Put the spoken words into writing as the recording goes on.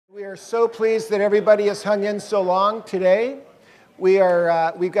We are so pleased that everybody has hung in so long today. We've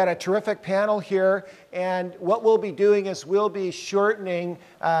got a terrific panel here, and what we'll be doing is we'll be shortening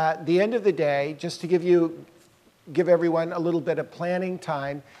the end of the day just to give everyone a little bit of planning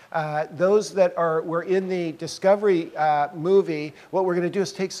time. Those that were in the Discovery movie, what we're going to do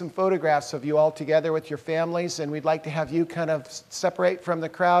is take some photographs of you all together with your families, and we'd like to have you kind of separate from the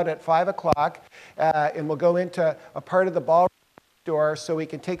crowd at 5 o'clock, and we'll go into a part of the ballroom door so we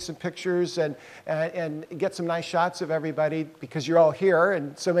can take some pictures and get some nice shots of everybody, because you're all here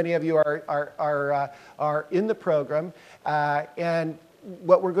and so many of you are in the program. And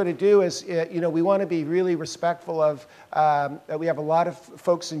what we're going to do is, we want to be really respectful of, we have a lot of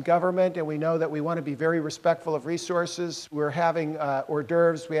folks in government, and we know that we want to be very respectful of resources. We're having hors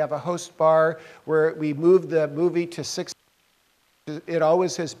d'oeuvres. We have a host bar where we moved the movie to 6. It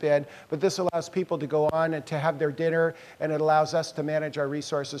always has been, but this allows people to go on and to have their dinner, and it allows us to manage our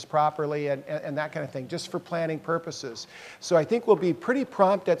resources properly and that kind of thing, just for planning purposes. So I think we'll be pretty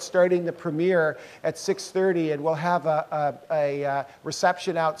prompt at starting the premiere at 6:30, and we'll have a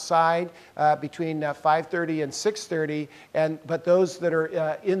reception outside between 5:30 and 6:30. But those that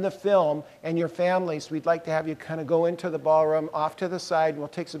are in the film and your families, we'd like to have you kind of go into the ballroom off to the side, and we'll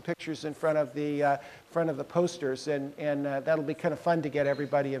take some pictures in front of the posters, and that'll be kind of fun to get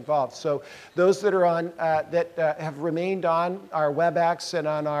everybody involved. So those that are on, that have remained on our WebEx and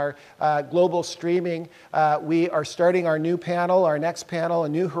on our global streaming, we are starting our new panel, our next panel,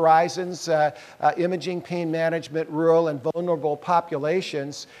 New Horizons, Imaging, Pain Management, Rural and Vulnerable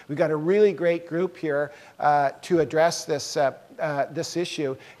Populations. We've got a really great group here to address this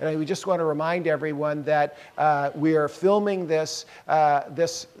issue. And we just want to remind everyone that we are filming this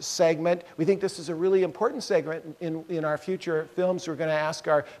segment. We think this is a really important segment in our future films. We're going to ask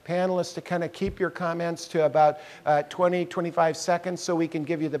our panelists to kind of keep your comments to about 20-25 seconds so we can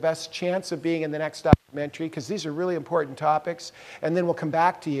give you the best chance of being in the next documentary, because these are really important topics. And then we'll come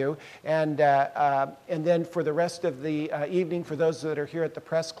back to you. And then for the rest of the evening, for those that are here at the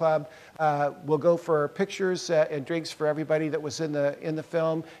Press Club, we'll go for pictures and drinks for everybody that was in the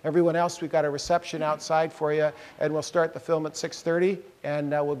film. Everyone else, we've got a reception outside for you, and we'll start the film at 6:30,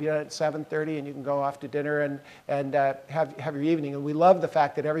 and we'll be done at 7:30, and you can go off to dinner and have your evening. And we love the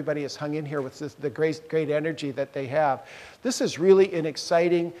fact that everybody has hung in here with the great energy that they have. This is really an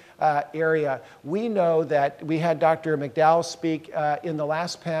exciting area. We know that we had Dr. McDowell speak in the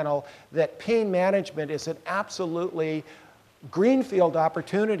last panel that pain management is an absolutely greenfield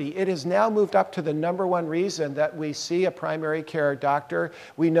opportunity. It has now moved up to the #1 reason that we see a primary care doctor.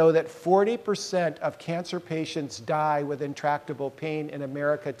 We know that 40% of cancer patients die with intractable pain in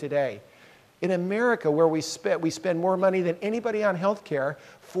America today. In America, where we spend more money than anybody on health care,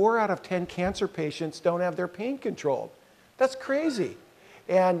 4 out of 10 cancer patients don't have their pain controlled. That's crazy.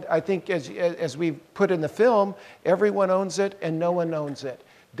 And I think as we put in the film, everyone owns it and no one owns it.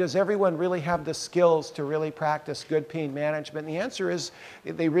 Does everyone really have the skills to really practice good pain management? And the answer is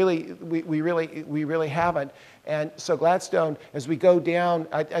we really haven't. And so Gladstone, as we go down,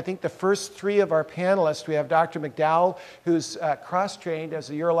 I think the first 3 of our panelists, we have Dr. McDowell, who's cross-trained as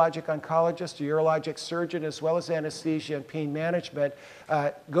a urologic oncologist, a urologic surgeon, as well as anesthesia and pain management,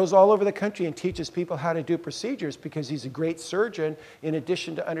 goes all over the country and teaches people how to do procedures, because he's a great surgeon in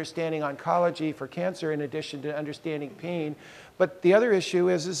addition to understanding oncology for cancer, in addition to understanding pain. But the other issue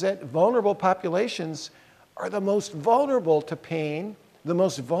is that vulnerable populations are the most vulnerable to pain, the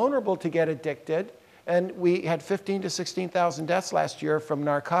most vulnerable to get addicted. And we had 15,000 to 16,000 deaths last year from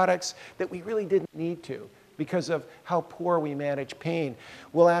narcotics that we really didn't need to, because of how poor we manage pain.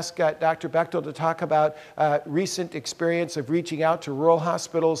 We'll ask Dr. Bechtle to talk about recent experience of reaching out to rural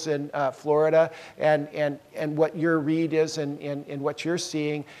hospitals in Florida and what your read is and what you're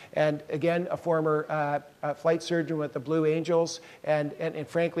seeing. And again, a former flight surgeon with the Blue Angels. And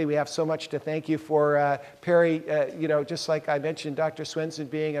frankly, we have so much to thank you for. Perry, just like I mentioned, Dr. Swenson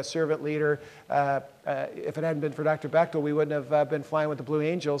being a servant leader, if it hadn't been for Dr. Bechtle, we wouldn't have been flying with the Blue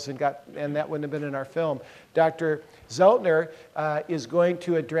Angels, and that wouldn't have been in our film. Dr. Zeltner is going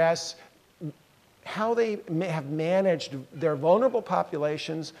to address how they have managed their vulnerable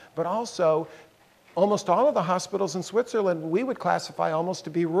populations, but also almost all of the hospitals in Switzerland we would classify almost to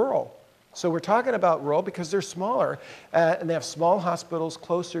be rural. So we're talking about rural because they're smaller, and they have small hospitals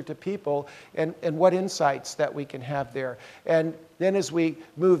closer to people, and what insights that we can have there. And Then as we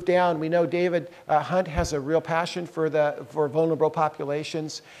move down, we know David Hunt has a real passion for vulnerable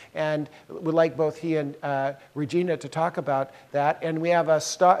populations, and would like both he and Regina to talk about that. And we have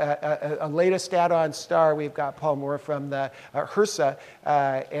a latest add-on star. We've got Paul Moore from the HRSA,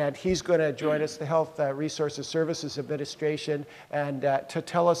 and he's going to join us, the Health Resources Services Administration, and to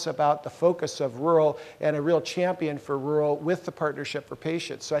tell us about the focus of rural and a real champion for rural with the Partnership for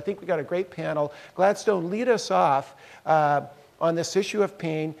Patients. So I think we got a great panel. Gladstone, lead us off on this issue of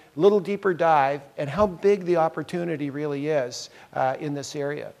pain, a little deeper dive, and how big the opportunity really is in this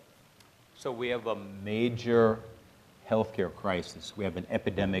area. So we have a major healthcare crisis. We have an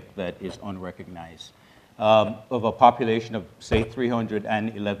epidemic that is unrecognized. Of a population of, say,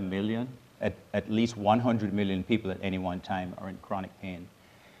 311 million, at least 100 million people at any one time are in chronic pain.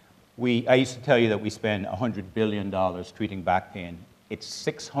 I used to tell you that we spend $100 billion treating back pain. It's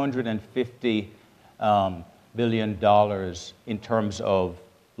 $650 billion in terms of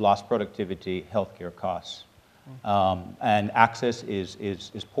lost productivity, healthcare costs. And access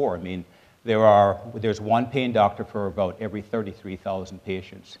is poor. I mean, there's one pain doctor for about every 33,000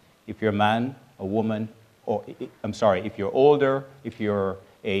 patients. If you're a man, a woman, or I'm sorry, if you're older, if you're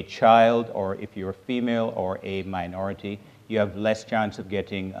a child, or if you're a female or a minority, you have less chance of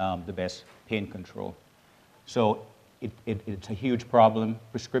getting the best pain control. So it's a huge problem.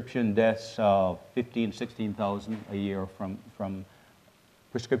 Prescription deaths, 15,000, 16,000 a year from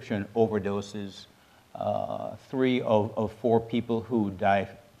prescription overdoses. 3 of 4 people who die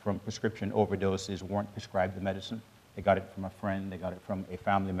from prescription overdoses weren't prescribed the medicine. They got it from a friend, they got it from a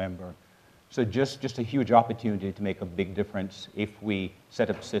family member. So just a huge opportunity to make a big difference if we set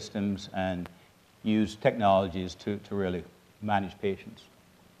up systems and use technologies to really manage patients.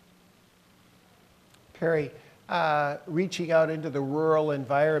 Perry, reaching out into the rural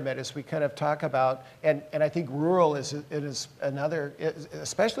environment as we kind of talk about, and I think rural is another,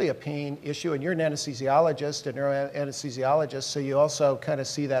 especially a pain issue, and you're an anesthesiologist, a neuroanesthesiologist, so you also kind of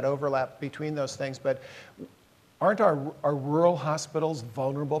see that overlap between those things, but aren't our rural hospitals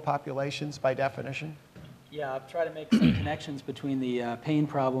vulnerable populations by definition? Yeah, I've tried to make some connections between the pain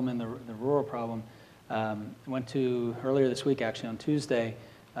problem and the rural problem. I went to, earlier this week actually on Tuesday,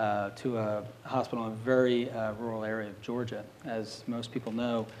 to a hospital in a very rural area of Georgia. As most people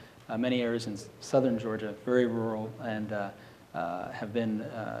know, many areas in southern Georgia, very rural, and have been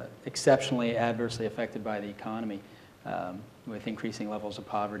exceptionally adversely affected by the economy, with increasing levels of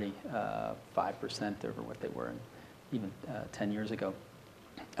poverty, 5% over what they were even 10 years ago.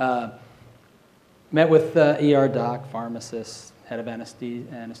 Met with ER doc, pharmacists, head of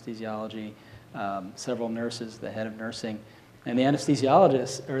anesthesiology, several nurses, the head of nursing, and the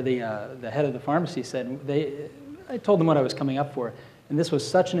anesthesiologist, or the head of the pharmacy said, I told them what I was coming up for, and this was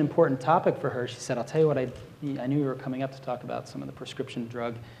such an important topic for her. She said, I'll tell you what, I knew you were coming up to talk about some of the prescription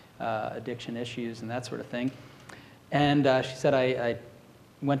drug addiction issues and that sort of thing. And she said, I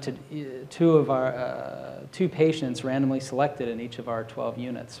went to two patients randomly selected in each of our 12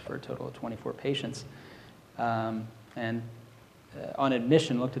 units for a total of 24 patients. And on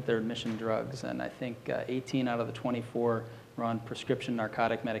admission, looked at their admission drugs, and I think 18 out of the 24 were on prescription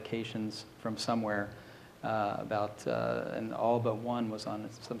narcotic medications from somewhere, and all but one was on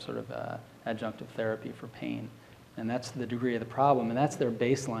some sort of adjunctive therapy for pain. And that's the degree of the problem, and that's their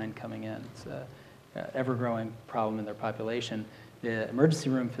baseline coming in. It's an ever-growing problem in their population. The emergency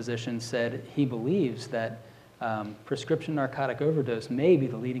room physician said he believes that prescription narcotic overdose may be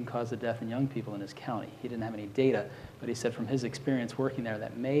the leading cause of death in young people in his county. He didn't have any data, but he said from his experience working there,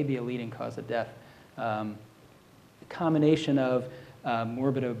 that may be a leading cause of death. A combination of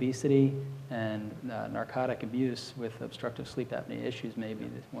morbid obesity and narcotic abuse with obstructive sleep apnea issues may be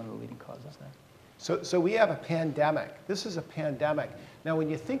one of the leading causes there. So we have a pandemic. This is a pandemic. Now, when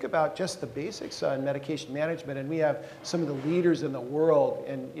you think about just the basics on medication management, and we have some of the leaders in the world,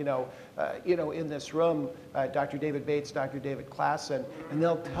 and in this room, Dr. David Bates, Dr. David Klassen, and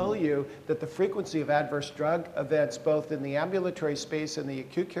they'll tell you that the frequency of adverse drug events, both in the ambulatory space and the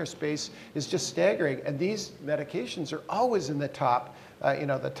acute care space, is just staggering. And these medications are always in the top.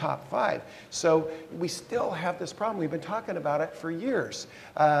 The top 5. So we still have this problem. We've been talking about it for years.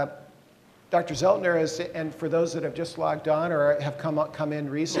 Dr. Zeltner is, and for those that have just logged on or have come in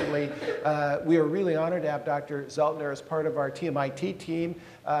recently, we are really honored to have Dr. Zeltner as part of our TMIT team,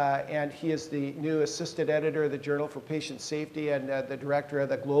 and he is the new assistant editor of the Journal for Patient Safety and the director of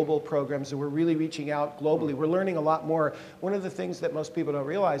the global programs, and we're really reaching out globally. We're learning a lot more. One of the things that most people don't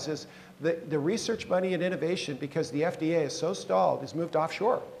realize is that the research money and innovation, because the FDA is so stalled, is moved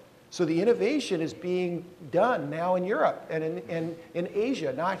offshore. So the innovation is being done now in Europe and in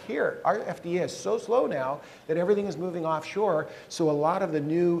Asia, not here. Our FDA is so slow now that everything is moving offshore, so a lot of the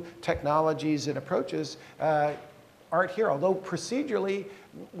new technologies and approaches aren't here, although procedurally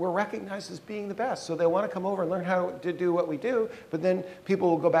we're recognized as being the best. So they want to come over and learn how to do what we do, but then people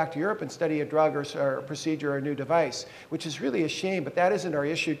will go back to Europe and study a drug or a procedure or a new device, which is really a shame, but that isn't our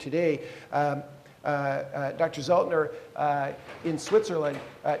issue today. Dr. Zeltner in Switzerland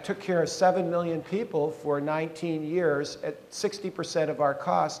took care of 7 million people for 19 years at 60% of our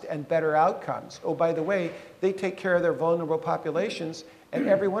cost and better outcomes. Oh, by the way, they take care of their vulnerable populations, and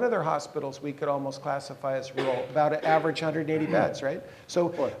every one of their hospitals we could almost classify as rural, about an average 180 beds, right?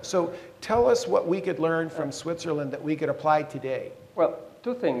 So tell us what we could learn from Switzerland that we could apply today. Well,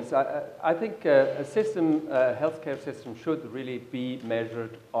 two things. I think a system, a healthcare system should really be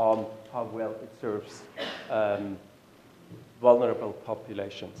measured on how well it serves vulnerable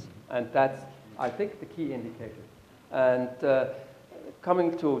populations. And that's, I think, the key indicator. And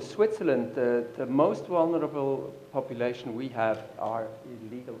coming to Switzerland, the most vulnerable population we have are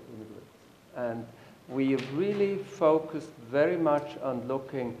illegal immigrants. And we really focused very much on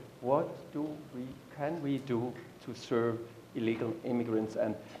looking what can we do to serve illegal immigrants,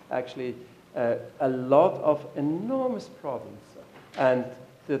 and actually a lot of enormous problems. And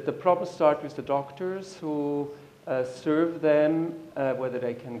the problems start with the doctors who serve them, whether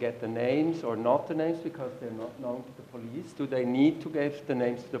they can get the names or not the names because they're not known to the police. Do they need to give the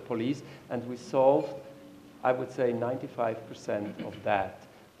names to the police? And we solved, I would say, 95% of that.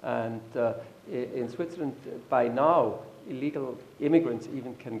 And in Switzerland, by now, illegal immigrants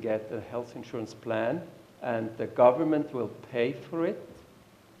even can get a health insurance plan, and the government will pay for it,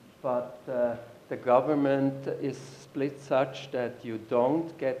 but the government is split such that you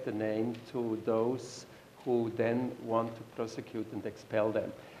don't get the name to those who then want to prosecute and expel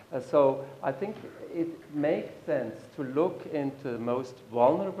them. So I think it makes sense to look into the most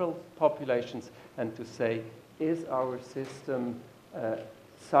vulnerable populations and to say, is our system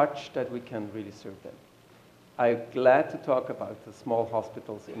such that we can really serve them? I'm glad to talk about the small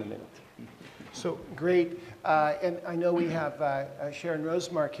hospitals in a minute. So great, and I know we have Sharon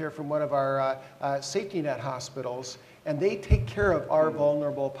Rosemark here from one of our safety net hospitals, and they take care of our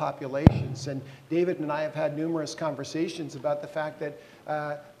vulnerable populations. And David and I have had numerous conversations about the fact that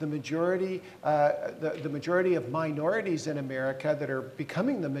the majority of minorities in America that are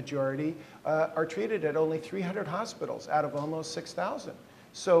becoming the majority are treated at only 300 hospitals out of almost 6,000.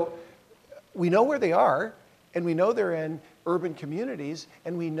 So we know where they are, and we know they're in urban communities,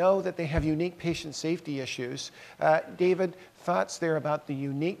 and we know that they have unique patient safety issues. David, thoughts there about the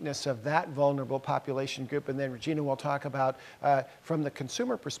uniqueness of that vulnerable population group, and then Regina will talk about, from the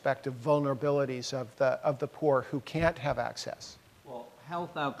consumer perspective, vulnerabilities of the poor who can't have access. Well,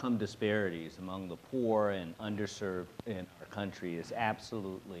 health outcome disparities among the poor and underserved in our country is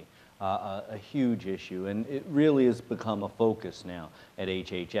absolutely a huge issue, and it really has become a focus now at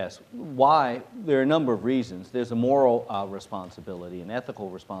HHS. Why? There are a number of reasons. There's a moral responsibility, an ethical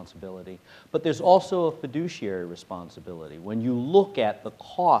responsibility, but there's also a fiduciary responsibility. When you look at the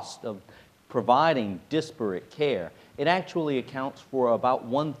cost of providing disparate care, it actually accounts for about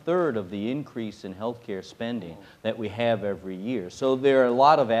 1/3 of the increase in healthcare spending that we have every year. So there are a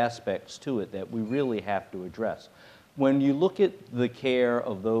lot of aspects to it that we really have to address. When you look at the care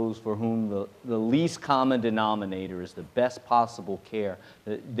of those for whom the least common denominator is the best possible care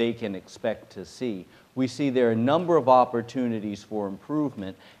that they can expect to see, we see there are a number of opportunities for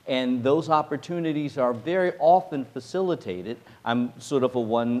improvement, and those opportunities are very often facilitated, I'm sort of a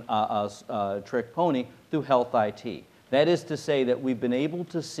one-trick pony, through health IT. That is to say that we've been able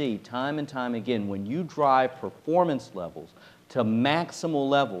to see time and time again, when you drive performance levels to maximal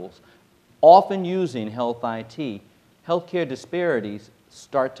levels, often using health IT, healthcare disparities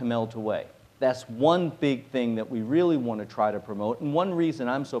start to melt away. That's one big thing that we really want to try to promote, and one reason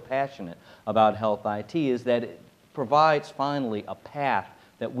I'm so passionate about health IT is that it provides finally a path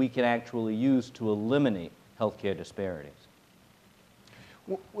that we can actually use to eliminate healthcare disparities.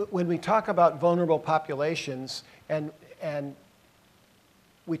 When we talk about vulnerable populations and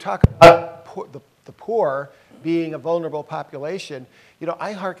we talk about the poor being a vulnerable population, you know,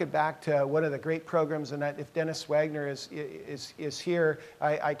 I harken back to one of the great programs, and if Dennis Wagner is here,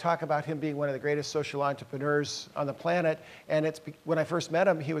 I talk about him being one of the greatest social entrepreneurs on the planet. And it's when I first met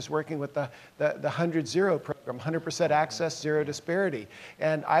him, he was working with the 100-0 program, 100% access, zero disparity.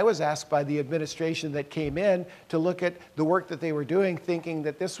 And I was asked by the administration that came in to look at the work that they were doing, thinking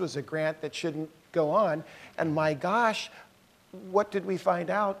that this was a grant that shouldn't go on. And my gosh, what did we find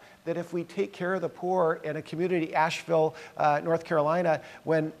out? That if we take care of the poor in a community, Asheville, North Carolina,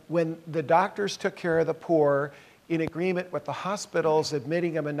 when the doctors took care of the poor, in agreement with the hospitals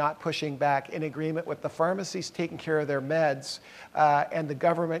admitting them and not pushing back, in agreement with the pharmacies taking care of their meds, and the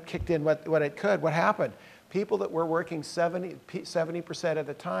government kicked in what it could, what happened? People that were working 70% of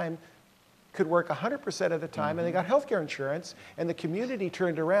the time could work 100% of the time, and they got health care insurance, and the community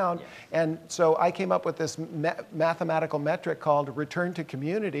turned around. Yes. And so I came up with this mathematical metric called return to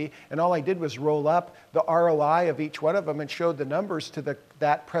community, and all I did was roll up the ROI of each one of them and showed the numbers to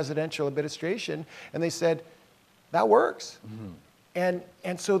that presidential administration, and they said, that works. And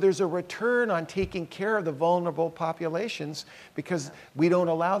so there's a return on taking care of the vulnerable populations, because we don't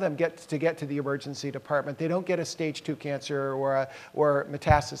allow them to get to the emergency department. They don't get a stage 2 cancer or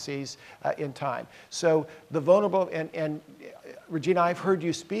metastases in time. So the vulnerable, and Regina, I've heard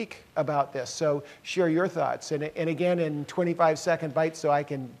you speak about this, so share your thoughts. And again, in 25-second bites, so I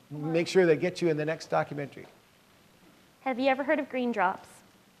can make sure they get you in the next documentary. Have you ever heard of green drops?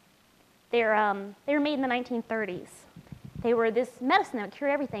 They were made in the 1930s. They were this medicine that would cure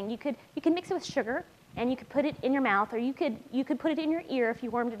everything. You could mix it with sugar, and you could put it in your mouth, or you could put it in your ear if you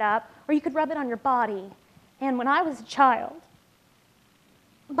warmed it up, or you could rub it on your body. And when I was a child,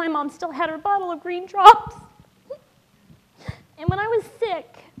 my mom still had her bottle of green drops. And when I was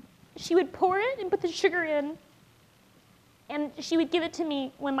sick, she would pour it and put the sugar in, and she would give it to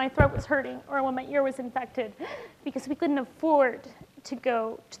me when my throat was hurting or when my ear was infected, because we couldn't afford to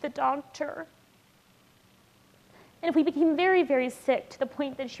go to the doctor. And if we became very, very sick to the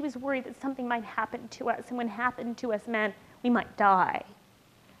point that she was worried that something might happen to us, and when happened to us meant we might die,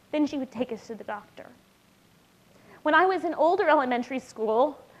 then she would take us to the doctor. When I was in older elementary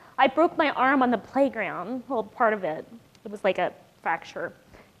school, I broke my arm on the playground, well, part of it. It was like a fracture.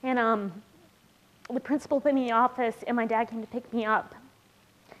 And the principal put me in the office, and my dad came to pick me up.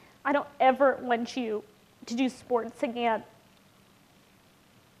 I don't ever want you to do sports again,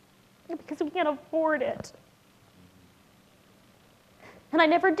 because we can't afford it. And I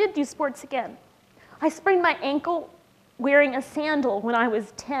never did do sports again. I sprained my ankle wearing a sandal when I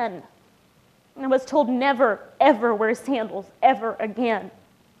was 10. And I was told never, ever wear sandals ever again.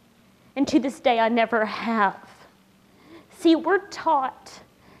 And to this day, I never have. See, we're taught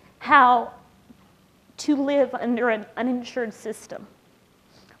how to live under an uninsured system.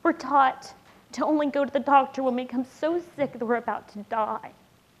 We're taught to only go to the doctor when we become so sick that we're about to die.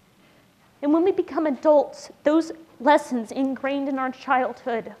 And when we become adults, those lessons ingrained in our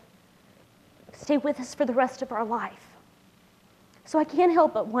childhood stay with us for the rest of our life. So I can't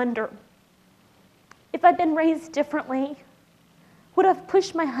help but wonder, if I'd been raised differently, would I have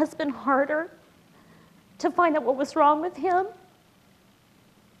pushed my husband harder to find out what was wrong with him,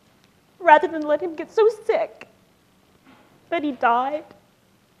 rather than let him get so sick that he died?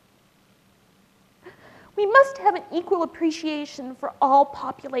 We must have an equal appreciation for all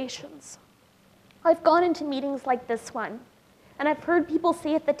populations. I've gone into meetings like this one, and I've heard people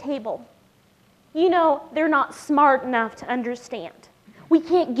say at the table, you know, they're not smart enough to understand. We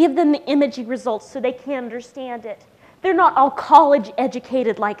can't give them the imaging results so they can't understand it. They're not all college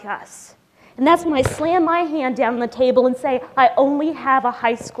educated like us. And that's when I slam my hand down on the table and say, I only have a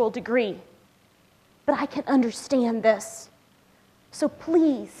high school degree, but I can understand this. So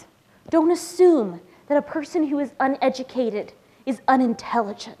please, don't assume that a person who is uneducated is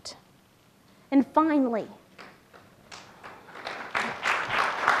unintelligent. And finally,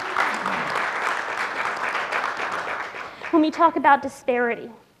 when we talk about disparity,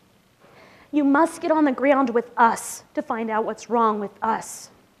 you must get on the ground with us to find out what's wrong with us.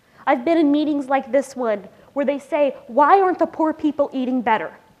 I've been in meetings like this one where they say, why aren't the poor people eating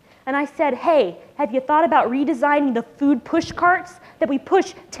better? And I said, hey, have you thought about redesigning the food push carts that we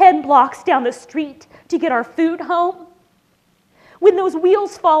push 10 blocks down the street to get our food home? When those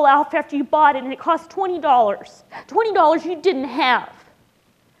wheels fall off after you bought it and it costs $20, $20 you didn't have,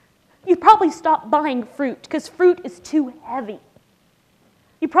 you'd probably stop buying fruit because fruit is too heavy.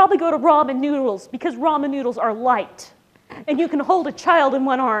 You probably go to ramen noodles because ramen noodles are light, and you can hold a child in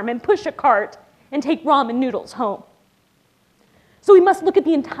one arm and push a cart and take ramen noodles home. So we must look at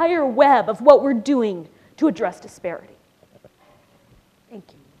the entire web of what we're doing to address disparity. Thank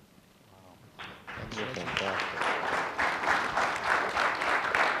you.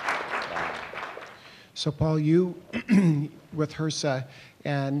 So Paul, you with HRSA,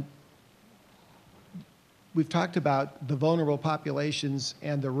 and we've talked about the vulnerable populations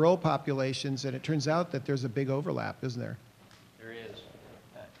and the rural populations, and it turns out that there's a big overlap, isn't there? There is.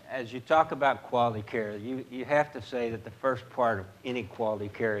 As you talk about quality care, you have to say that the first part of any quality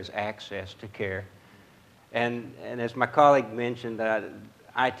care is access to care. And as my colleague mentioned,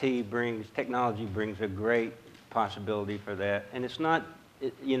 technology brings a great possibility for that. And it's not,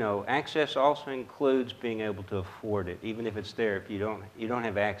 you know, access also includes being able to afford it, even if it's there. If you don't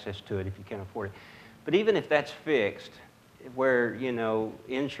have access to it if you can't afford it. But even if that's fixed, where, you know,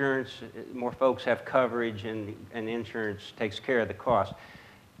 insurance, more folks have coverage and insurance takes care of the cost.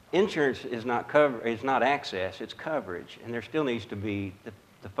 Insurance is not access, it's coverage, and there still needs to be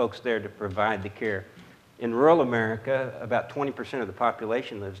the folks there to provide the care. In rural America, about 20% of the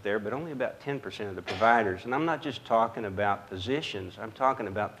population lives there, but only about 10% of the providers. And I'm not just talking about physicians, I'm talking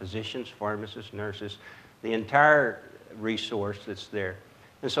about physicians, pharmacists, nurses, the entire resource that's there.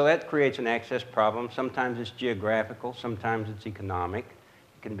 And so that creates an access problem. Sometimes it's geographical, sometimes it's economic.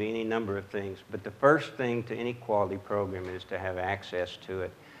 It can be any number of things. But the first thing to any quality program is to have access to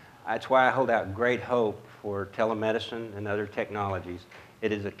it. That's why I hold out great hope for telemedicine and other technologies.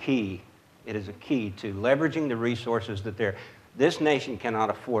 It is a key. It is a key to leveraging the resources that there. This nation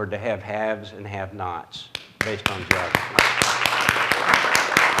cannot afford to have haves and have-nots based on geography.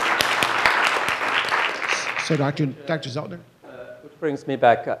 So Dr. Zeltner? Which brings me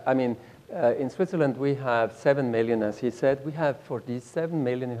back. I mean, in Switzerland, we have 7 million, as he said. We have, for these 7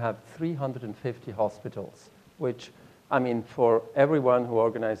 million, you have 350 hospitals, which, I mean, for everyone who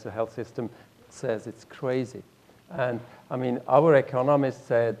organizes the health system says it's crazy. And, I mean, our economist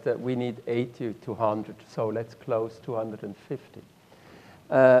said that we need 80 to 100, so let's close 250.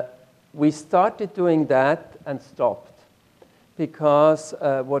 We started doing that and stopped because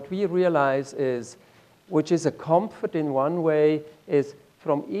what we realize is, which is a comfort in one way, is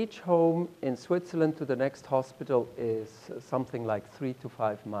from each home in Switzerland to the next hospital is something like 3 to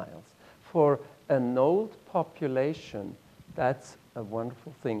 5 miles. For an old population, that's a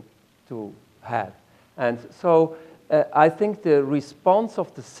wonderful thing to have. And so I think the response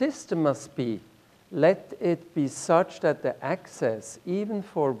of the system must be, let it be such that the access, even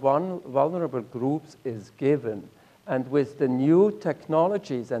for vulnerable groups, is given. And with the new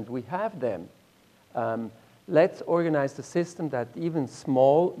technologies, and we have them, let's organize the system that even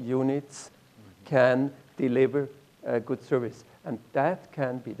small units can deliver good service. And that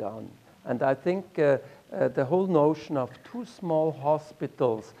can be done. And I think the whole notion of 2 small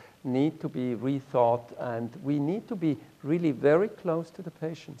hospitals need to be rethought, and we need to be really very close to the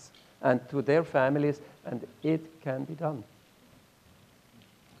patients and to their families, and it can be done.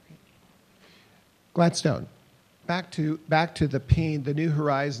 Gladstone, back to the pain, the new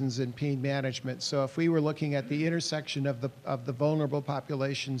horizons in pain management. So if we were looking at the intersection of the vulnerable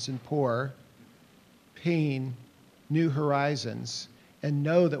populations and poor, pain, new horizons, and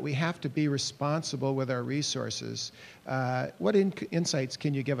know that we have to be responsible with our resources. What insights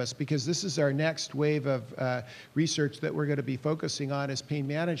can you give us? Because this is our next wave of research that we're going to be focusing on is pain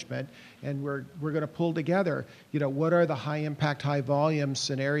management, and we're going to pull together, you know, what are the high impact, high volume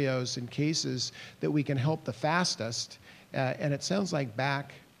scenarios and cases that we can help the fastest? And it sounds like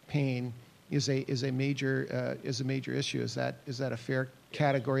back pain is a major issue. Is that a fair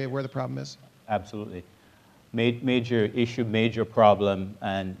category of where the problem is? Absolutely. Major issue, major problem,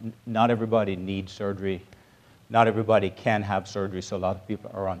 and not everybody needs surgery. Not everybody can have surgery, so a lot of people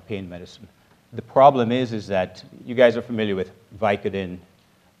are on pain medicine. The problem is that you guys are familiar with Vicodin,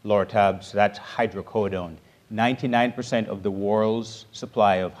 Lortabs, that's hydrocodone. 99% of the world's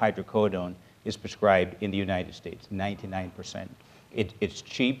supply of hydrocodone is prescribed in the United States, 99%. It's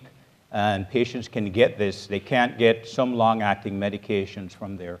cheap, and patients can get this. They can't get some long-acting medications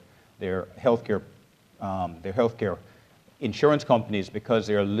from their healthcare insurance companies because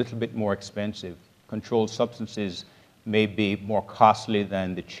they're a little bit more expensive. Controlled substances may be more costly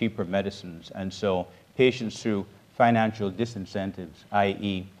than the cheaper medicines. And so patients, through financial disincentives,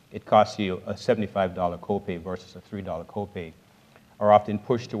 i.e. it costs you a $75 copay versus a $3 copay, are often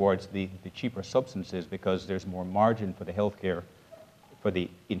pushed towards the cheaper substances because there's more margin for the healthcare, for the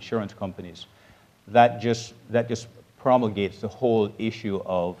insurance companies. That just promulgates the whole issue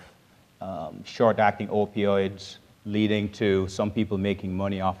of short-acting opioids, leading to some people making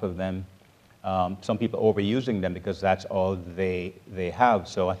money off of them, some people overusing them because that's all they have.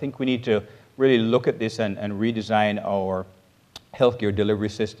 So I think we need to really look at this and redesign our healthcare delivery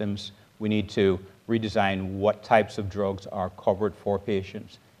systems. We need to redesign what types of drugs are covered for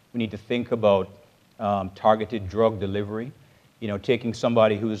patients. We need to think about targeted drug delivery. You know, taking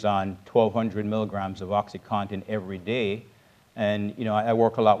somebody who's on 1,200 milligrams of OxyContin every day. And, you know, I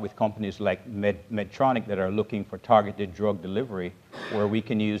work a lot with companies like Medtronic that are looking for targeted drug delivery, where we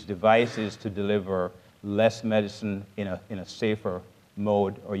can use devices to deliver less medicine in a safer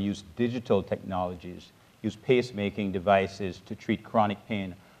mode, or use digital technologies, use pacemaking devices to treat chronic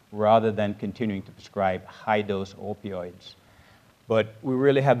pain, rather than continuing to prescribe high-dose opioids. But we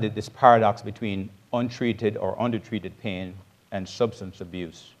really have this paradox between untreated or undertreated pain and substance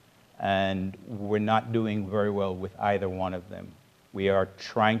abuse. And we're not doing very well with either one of them. We are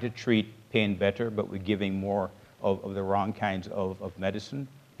trying to treat pain better, but we're giving more of the wrong kinds of medicine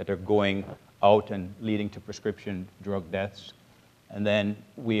that are going out and leading to prescription drug deaths. And then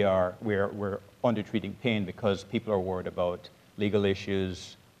we're undertreating pain because people are worried about legal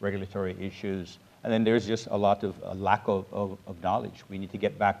issues, regulatory issues, and then there's just a lack of knowledge. We need to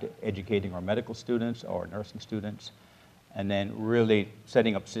get back to educating our medical students, our nursing students, and then really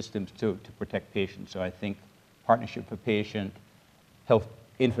setting up systems to protect patients. So I think partnership for patient, health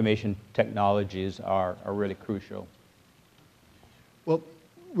information technologies are really crucial. Well,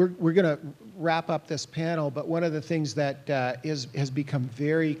 we're going to wrap up this panel, but one of the things that has become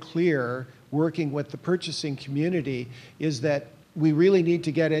very clear working with the purchasing community is that we really need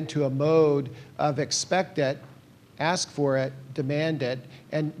to get into a mode of expect it, ask for it, demand it,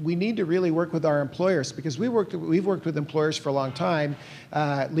 and we need to really work with our employers because we've worked with employers for a long time.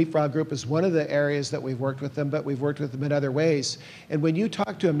 Leapfrog Group is one of the areas that we've worked with them, but we've worked with them in other ways. And when you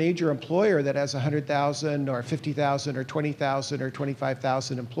talk to a major employer that has 100,000 or 50,000 or 20,000 or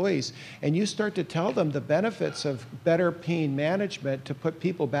 25,000 employees, and you start to tell them the benefits of better pain management to put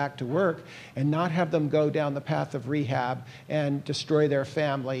people back to work and not have them go down the path of rehab and destroy their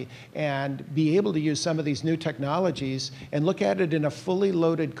family and be able to use some of these new technologies and look at it in a fully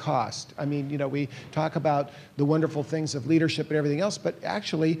loaded cost. I mean, you know, we talk about the wonderful things of leadership and everything else, but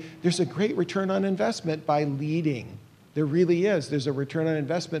actually there's a great return on investment by leading. There really is. There's a return on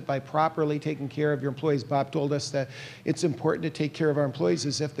investment by properly taking care of your employees. Bob told us that it's important to take care of our employees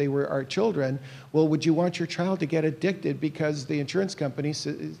as if they were our children. Well, would you want your child to get addicted because the insurance company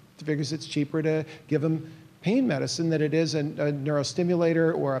figures it's cheaper to give them pain medicine than it is a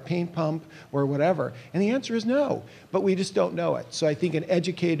neurostimulator or a pain pump or whatever? And the answer is no, but we just don't know it. So I think an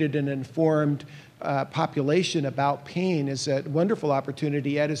educated and informed population about pain is a wonderful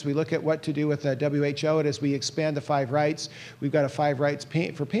opportunity, Ed, as we look at what to do with the WHO and as we expand the 5 rights. We've got a 5 rights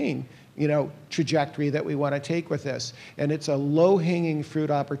for pain, you know, trajectory that we want to take with this. And it's a low-hanging fruit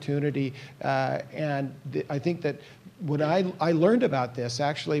opportunity. And I think that when I learned about this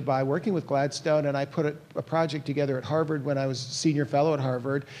actually by working with Gladstone, and I put a project together at Harvard when I was senior fellow at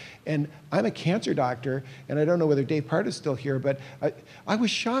Harvard, and I'm a cancer doctor, and I don't know whether Dave Part is still here, but I was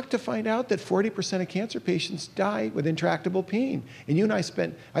shocked to find out that 40% of cancer patients die with intractable pain. And you and I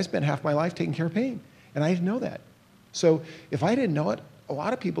spent half my life taking care of pain, and I didn't know that. So if I didn't know it, a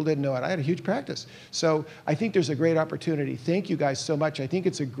lot of people didn't know it. I had a huge practice. So I think there's a great opportunity. Thank you guys so much. I think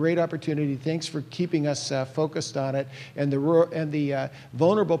it's a great opportunity. Thanks for keeping us focused on it. And the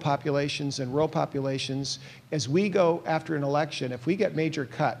vulnerable populations and rural populations, as we go after an election, if we get major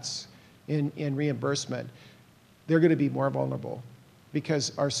cuts in reimbursement, they're going to be more vulnerable.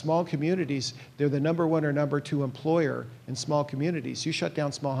 Because our small communities, they're the #1 or #2 employer in small communities. You shut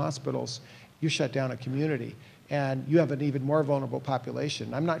down small hospitals, you shut down a community. And you have an even more vulnerable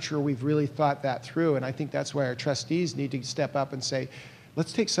population. I'm not sure we've really thought that through, and I think that's why our trustees need to step up and say,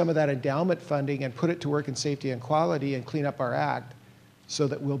 let's take some of that endowment funding and put it to work in safety and quality and clean up our act so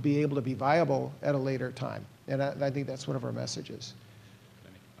that we'll be able to be viable at a later time. And I think that's one of our messages.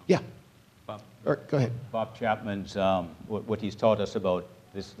 Yeah. Bob. Or, go ahead. Bob Chapman's, what he's taught us about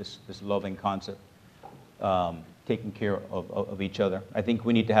this loving concept, taking care of each other. I think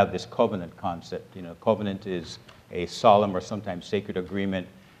we need to have this covenant concept. You know, covenant is a solemn or sometimes sacred agreement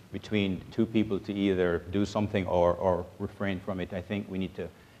between two people to either do something or refrain from it. I think we need to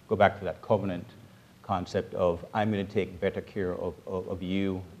go back to that covenant concept of I'm going to take better care of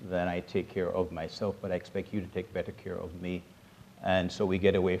you than I take care of myself, but I expect you to take better care of me. And so we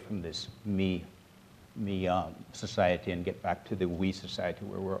get away from this me society and get back to the we society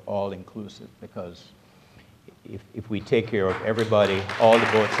where we're all inclusive, because if we take care of everybody, all the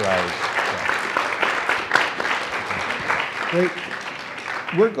boats rise. Great.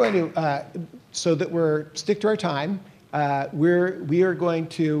 We're going to, so that stick to our time, we are going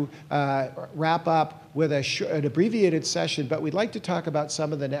to wrap up with an abbreviated session, but we'd like to talk about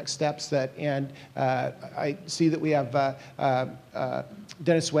some of the next steps and I see that we have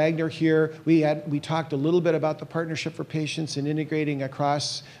Dennis Wagner here. We talked a little bit about the Partnership for Patients and integrating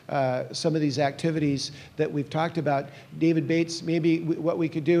across some of these activities that we've talked about. David Bates, maybe what we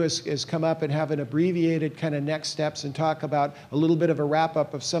could do is come up and have an abbreviated kind of next steps and talk about a little bit of a wrap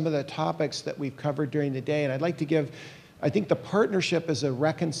up of some of the topics that we've covered during the day. And I'd like to give, I think the partnership is a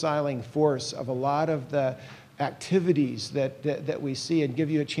reconciling force of a lot of the activities that we see, and give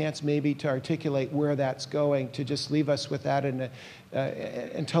you a chance maybe to articulate where that's going, to just leave us with that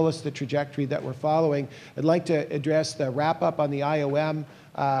and tell us the trajectory that we're following. I'd like to address the wrap-up on the IOM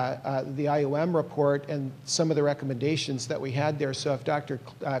report and some of the recommendations that we had there. So if Dr.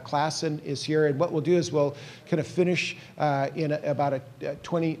 Klassen is here, and what we'll do is we'll kind of finish in about a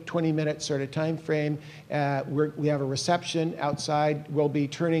 20-minute sort of time frame. We have a reception outside. We'll be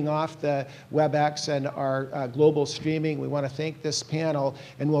turning off the WebEx and our global streaming. We want to thank this panel,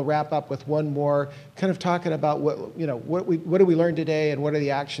 and we'll wrap up with one more, kind of talking about what did we learn today and what are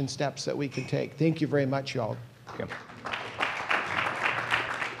the action steps that we can take. Thank you very much, y'all. Okay.